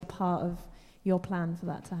part of your plan for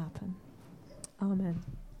that to happen. Amen.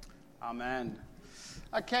 Amen.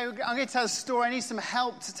 Okay, I'm going to tell a story. I need some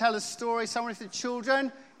help to tell a story. Someone with the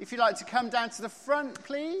children, if you'd like to come down to the front,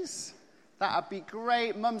 please. That would be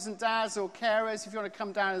great. Mums and dads or carers, if you want to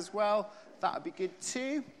come down as well, that would be good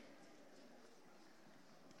too.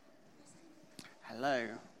 Hello.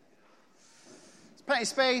 There's plenty of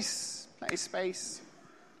space. Plenty of space.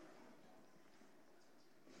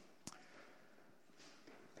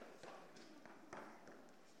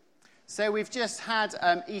 So we've just had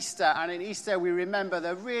Easter, and in Easter we remember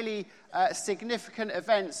the really significant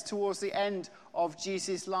events towards the end of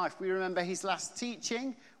Jesus' life. We remember his last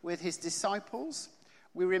teaching with his disciples.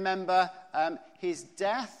 We remember his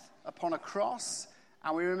death upon a cross,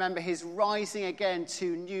 and we remember his rising again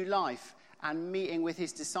to new life and meeting with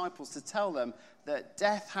his disciples to tell them that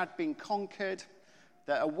death had been conquered,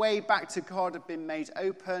 that a way back to God had been made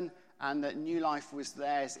open, and that new life was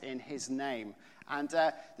theirs in his name. And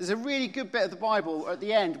there's a really good bit of the Bible at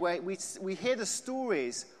the end where we hear the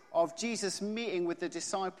stories of Jesus meeting with the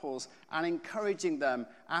disciples and encouraging them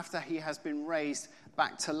after he has been raised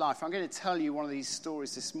back to life. I'm going to tell you one of these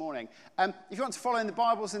stories this morning. If you want to follow in the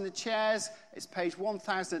Bibles in the chairs, it's page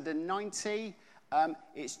 1090.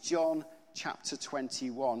 It's John chapter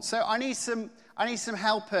 21. So I need some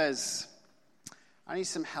helpers. I need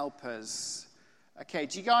some helpers. Okay,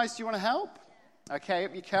 do you want to help? Okay,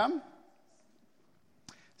 up you come.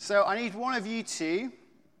 So I need one of you two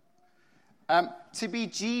to be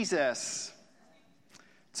Jesus.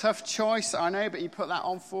 Tough choice, I know, but you put that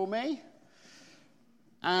on for me.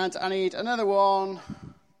 And I need another one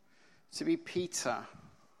to be Peter.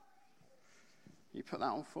 You put that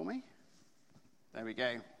on for me? There we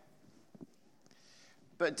go.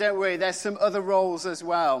 But don't worry, there's some other roles as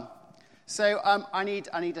well. So I need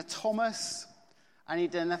a Thomas, I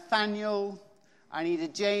need a Nathaniel, I need a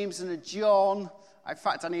James and a John. In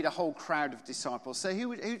fact, I need a whole crowd of disciples. So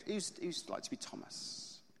who's like to be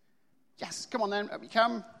Thomas? Yes, come on then, up you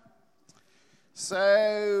come.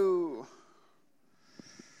 So,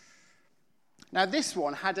 now this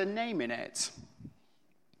one had a name in it.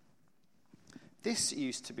 This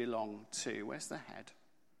used to belong to, where's the head?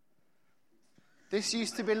 This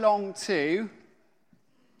used to belong to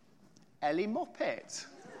Ellie Moppet.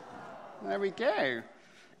 There we go.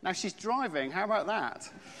 Now she's driving, how about that?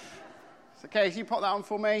 Okay, if you pop that on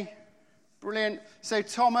for me. Brilliant. So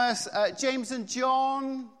Thomas, James and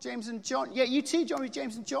John. Yeah, you too, John, with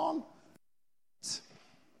James and John.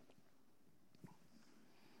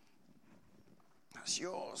 That's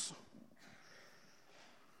yours.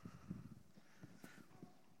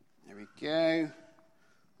 There we go.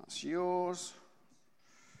 That's yours.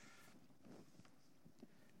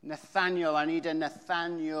 Nathaniel, I need a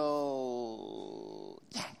Nathaniel.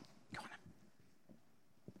 Yeah.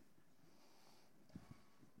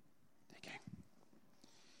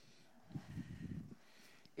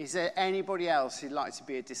 Is there anybody else who'd like to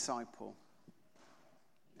be a disciple?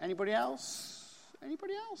 Anybody else?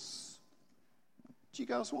 Anybody else? Do you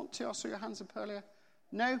girls want to? I saw your hands up earlier.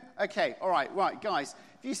 No? Okay, all right, guys.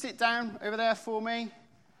 If you sit down over there for me.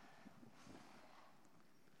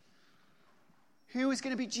 Who is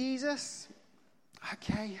going to be Jesus?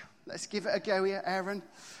 Okay, let's give it a go here, Aaron.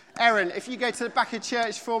 Aaron, if you go to the back of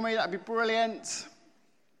church for me, that'd be brilliant.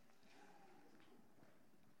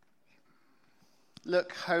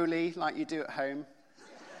 Look holy like you do at home.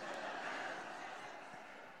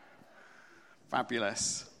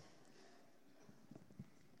 Fabulous.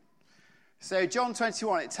 So John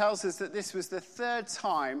 21, it tells us that this was the third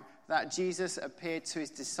time that Jesus appeared to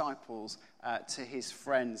his disciples, to his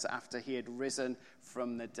friends, after he had risen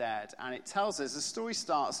from the dead. And it tells us, the story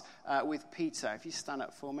starts with Peter. If you stand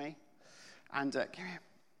up for me. And come here.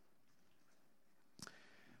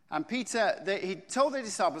 And Peter, he told the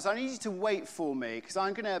disciples, I need you to wait for me, because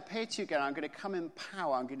I'm going to appear to you again. I'm going to come in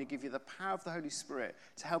power. I'm going to give you the power of the Holy Spirit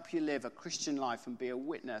to help you live a Christian life and be a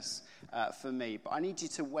witness for me. But I need you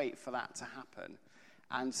to wait for that to happen.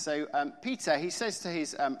 And so Peter, he says to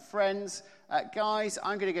his friends, guys,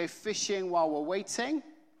 I'm going to go fishing while we're waiting.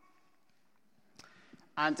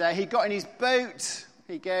 And he got in his boat.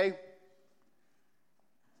 Here you go.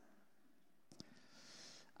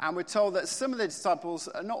 And we're told that some of the disciples,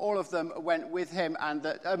 not all of them, went with him, and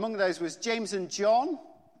that among those was James and John.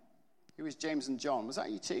 Who was James and John? Was that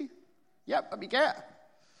you two? Yep, let me get.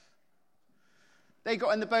 They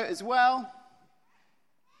got in the boat as well.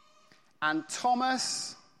 And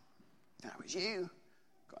Thomas, that was you,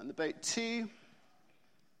 got in the boat too.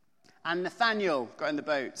 And Nathaniel got in the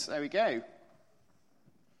boat. There we go. You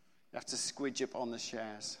have to squidge up on the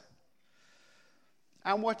shares.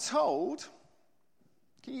 And we're told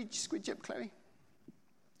Can you squidge up, Chloe?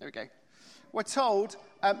 There we go. We're told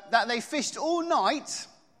that they fished all night,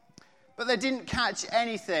 but they didn't catch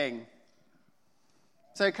anything.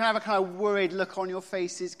 So can I have a kind of worried look on your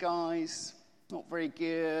faces, guys? Not very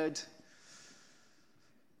good.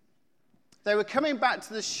 They were coming back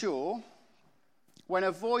to the shore when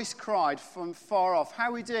a voice cried from far off. How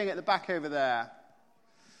are we doing at the back over there?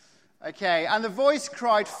 Okay, and the voice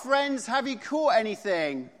cried, "Friends, have you caught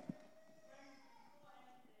anything?"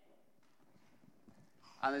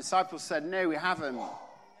 And the disciples said, "No, we haven't."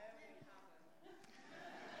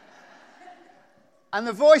 And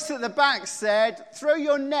the voice at the back said, "Throw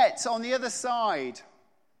your nets on the other side."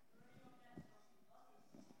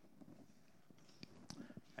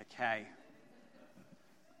 Okay.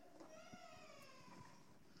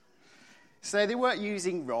 So they weren't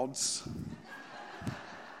using rods.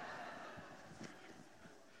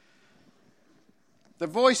 The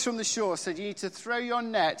voice from the shore said, "You need to throw your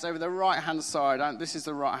net over the right-hand side." And this is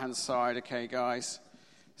the right-hand side, okay, guys?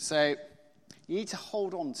 So you need to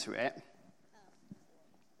hold on to it.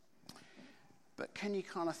 But can you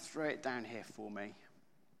kind of throw it down here for me?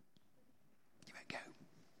 Give it a go.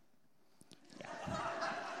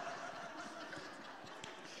 Yeah.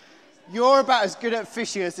 You're about as good at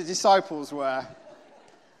fishing as the disciples were.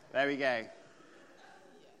 There we go.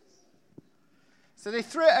 So they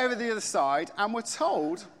threw it over the other side, and were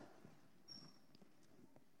told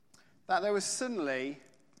that there was suddenly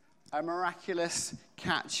a miraculous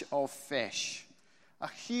catch of fish. A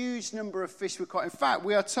huge number of fish were caught. In fact,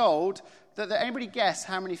 we are told that anybody guess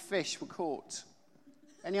how many fish were caught?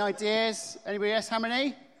 Any ideas? Anybody guess how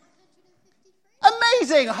many?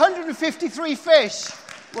 Amazing! 153 fish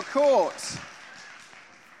were caught.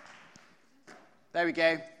 There we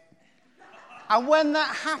go. And when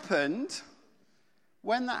that happened,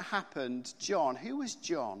 John, who was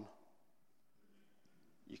John?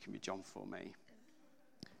 You can be John for me.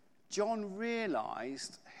 John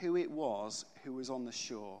realized who it was who was on the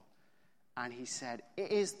shore. And he said, "It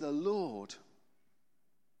is the Lord."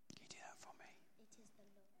 Can you do that for me? It is the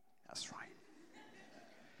Lord. That's right.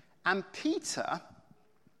 And Peter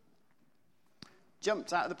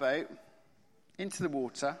jumped out of the boat into the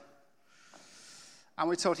water. And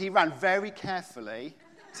we're told he ran very carefully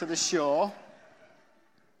to the shore.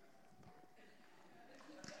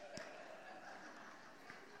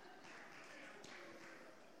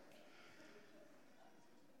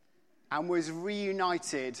 And was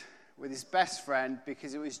reunited with his best friend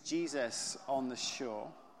because it was Jesus on the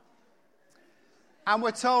shore. And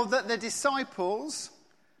we're told that the disciples,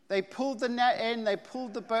 they pulled the net in, they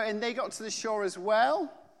pulled the boat in, they got to the shore as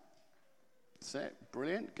well. That's it.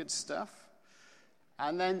 Brilliant. Good stuff.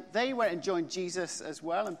 And then they went and joined Jesus as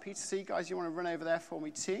well. And Peter, see, guys, you want to run over there for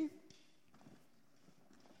me too?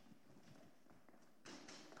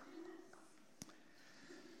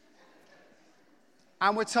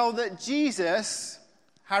 And we're told that Jesus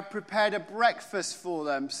had prepared a breakfast for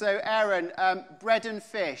them. So, Aaron, bread and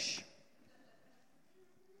fish.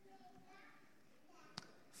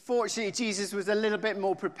 Fortunately, Jesus was a little bit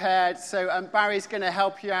more prepared. So, Barry's going to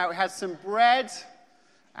help you out. We had some bread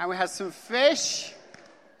and we had some fish.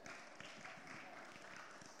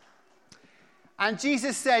 And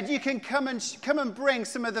Jesus said, "You can come and bring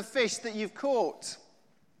some of the fish that you've caught."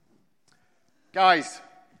 Guys,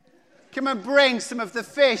 come and bring some of the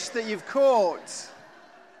fish that you've caught.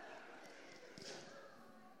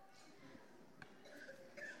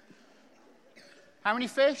 How many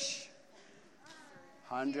fish?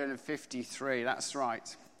 153, that's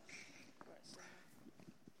right.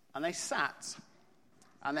 And they sat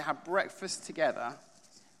and they had breakfast together.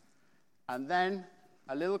 And then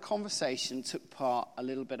a little conversation took part a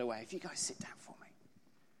little bit away. If you guys sit down for me.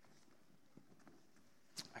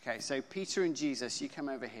 Okay, so Peter and Jesus, you come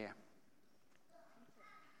over here.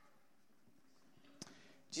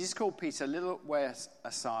 Jesus called Peter a little way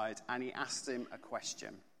aside and he asked him a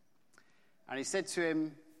question. And he said to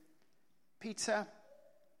him, "Peter,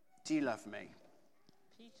 do you love me?"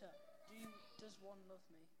 Peter, does one love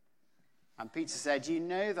me? And Peter said, "You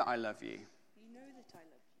know that I love you." You know that I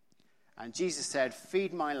love you. And Jesus said,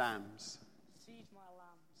 "Feed my lambs." Feed my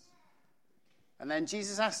lambs. And then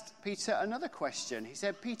Jesus asked Peter another question. He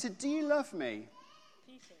said, "Peter, do you love me?"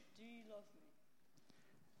 Peter, do you love me?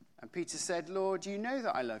 And Peter said, "Lord, you know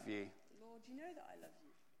that I love you." Lord, you know that I love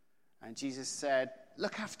you. And Jesus said,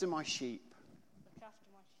 "Look after my sheep." Look after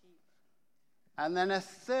my sheep. And then a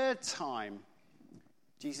third time,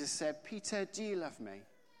 Jesus said, "Peter, do you love me?"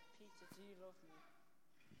 Peter, do you love me?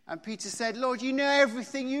 And Peter said, "Lord, you know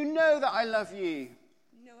everything. You know that I love you."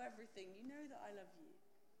 You know everything. You know that I love you.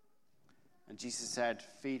 And Jesus said,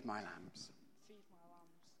 "Feed my lambs." Feed my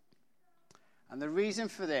lambs. And the reason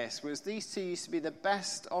for this was these two used to be the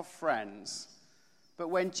best of friends. But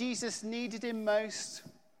when Jesus needed him most,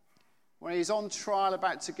 when he was on trial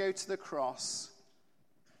about to go to the cross,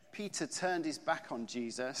 Peter turned his back on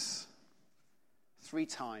Jesus 3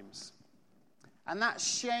 times. And that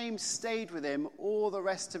shame stayed with him all the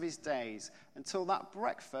rest of his days until that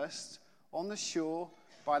breakfast on the shore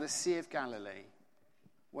by the Sea of Galilee,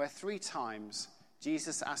 where 3 times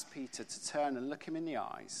Jesus asked Peter to turn and look him in the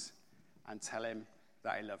eyes and tell him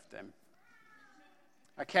that he loved him.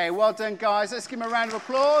 Okay, well done, guys. Let's give him a round of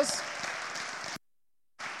applause.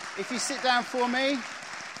 If you sit down for me,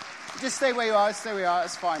 just stay where you are. Stay where you are.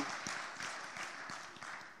 That's fine.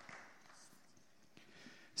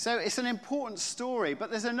 So it's an important story,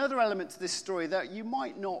 but there's another element to this story that you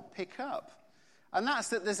might not pick up. And that's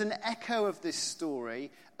that there's an echo of this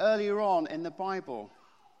story earlier on in the Bible.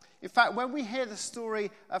 In fact, when we hear the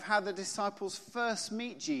story of how the disciples first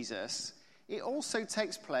meet Jesus, it also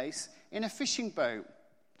takes place in a fishing boat.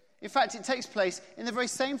 In fact, it takes place in the very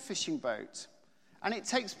same fishing boat. And it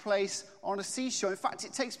takes place on a seashore. In fact,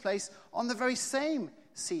 it takes place on the very same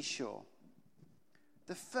seashore.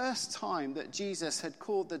 The first time that Jesus had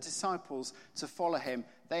called the disciples to follow him,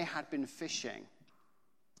 they had been fishing.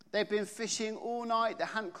 They'd been fishing all night. They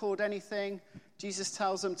hadn't caught anything. Jesus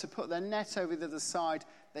tells them to put their net over the other side.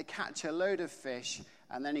 They catch a load of fish,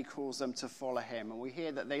 and then he calls them to follow him. And we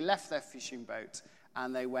hear that they left their fishing boat,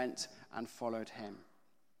 and they went and followed him.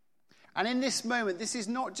 And in this moment, this is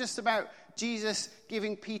not just about Jesus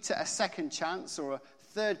giving Peter a second chance or a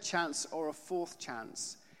third chance or a fourth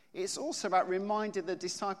chance. It's also about reminding the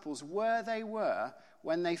disciples where they were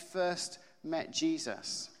when they first met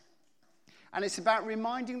Jesus. And it's about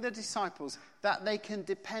reminding the disciples that they can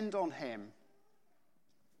depend on him.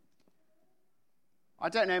 I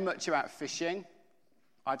don't know much about fishing.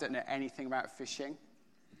 I don't know anything about fishing.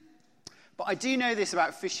 But I do know this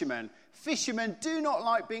about fishermen. Fishermen do not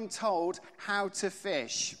like being told how to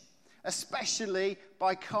fish, especially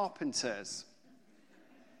by carpenters.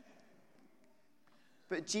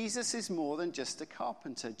 But Jesus is more than just a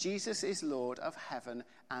carpenter. Jesus is Lord of heaven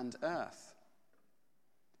and earth.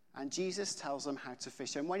 And Jesus tells them how to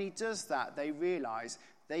fish. And when he does that, they realize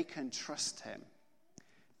they can trust him.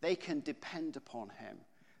 They can depend upon him.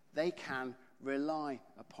 They can rely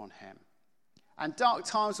upon him. And dark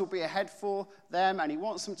times will be ahead for them, and he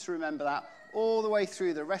wants them to remember that all the way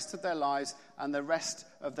through the rest of their lives and the rest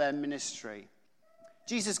of their ministry.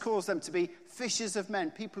 Jesus calls them to be fishers of men,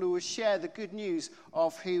 people who will share the good news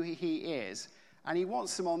of who he is. And he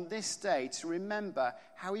wants them on this day to remember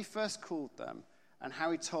how he first called them and how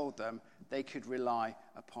he told them they could rely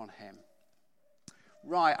upon him.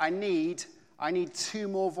 Right, I need 2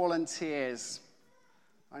 more volunteers.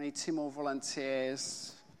 I need 2 more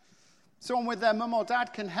volunteers. Someone with their mum or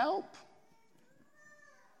dad can help.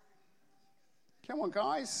 Come on,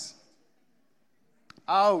 guys.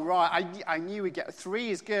 Oh, right. I knew we'd get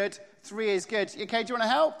 3 is good. 3 is good. Okay, do you want to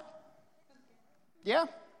help? Yeah?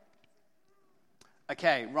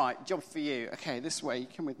 Okay, right. Job for you. Okay, this way.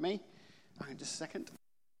 Come with me. Hang on just a second.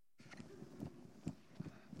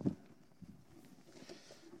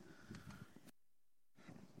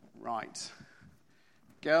 Right.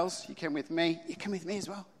 Girls, you come with me. You come with me as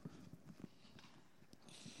well.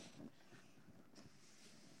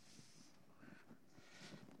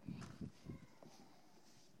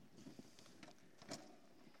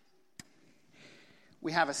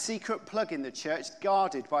 We have a secret plug in the church,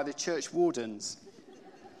 guarded by the church wardens.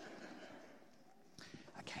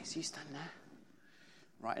 Okay, so you stand there.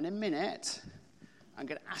 Right, in a minute, I'm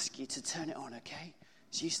going to ask you to turn it on, okay?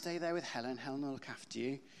 So you stay there with Helen. Helen will look after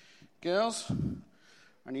you. Girls,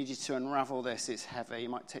 I need you to unravel this. It's heavy. It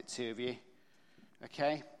might take 2 of you.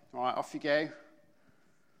 Okay? All right, off you go.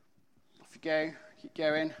 Off you go. Keep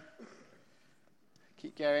going.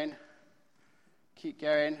 Keep going. Keep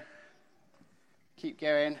going. Keep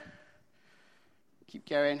going. Keep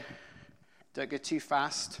going. Don't go too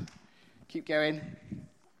fast. Keep going.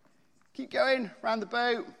 Keep going. Round the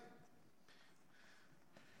boat.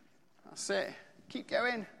 That's it. Keep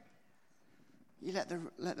going. You let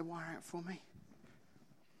the wire out for me.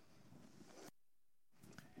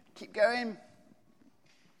 Keep going.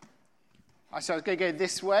 So I was going to go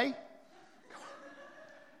this way.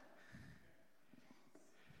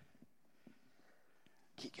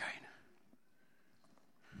 Keep going.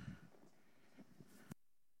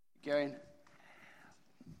 Keep going.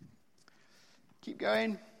 Keep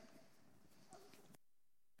going.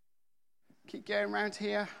 Keep going round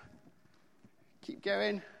here. Keep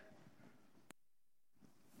going.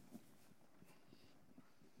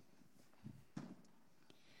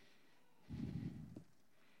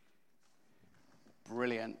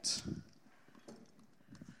 Brilliant.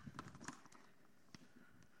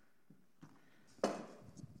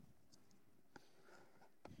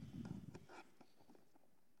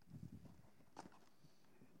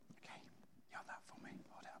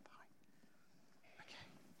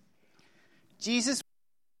 Jesus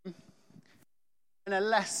in a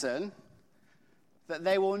lesson that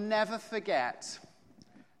they will never forget.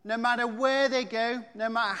 No matter where they go, no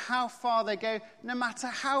matter how far they go, no matter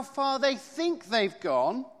how far they think they've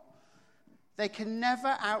gone, they can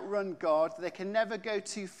never outrun God, they can never go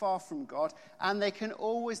too far from God, and they can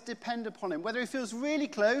always depend upon him, whether he feels really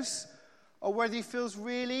close or whether he feels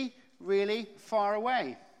really, really far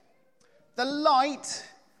away. The light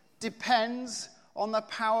depends on the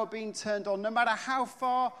power being turned on, no matter how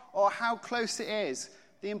far or how close it is.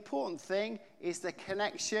 The important thing is the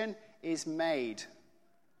connection is made.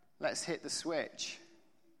 Let's hit the switch.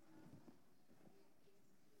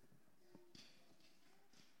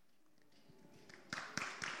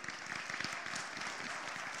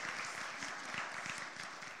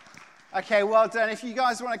 Okay, well done. If you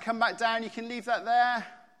guys want to come back down, you can leave that there.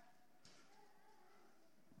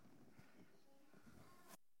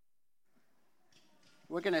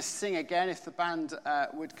 We're going to sing again if the band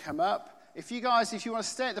would come up. If you want to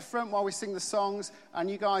stay at the front while we sing the songs,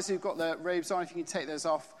 and you guys who've got the robes on, if you can take those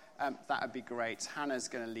off, that would be great. Hannah's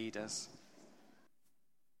going to lead us.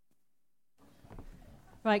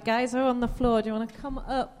 Right, guys, we're on the floor. Do you want to come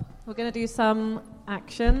up? We're going to do some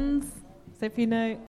actions. So if you know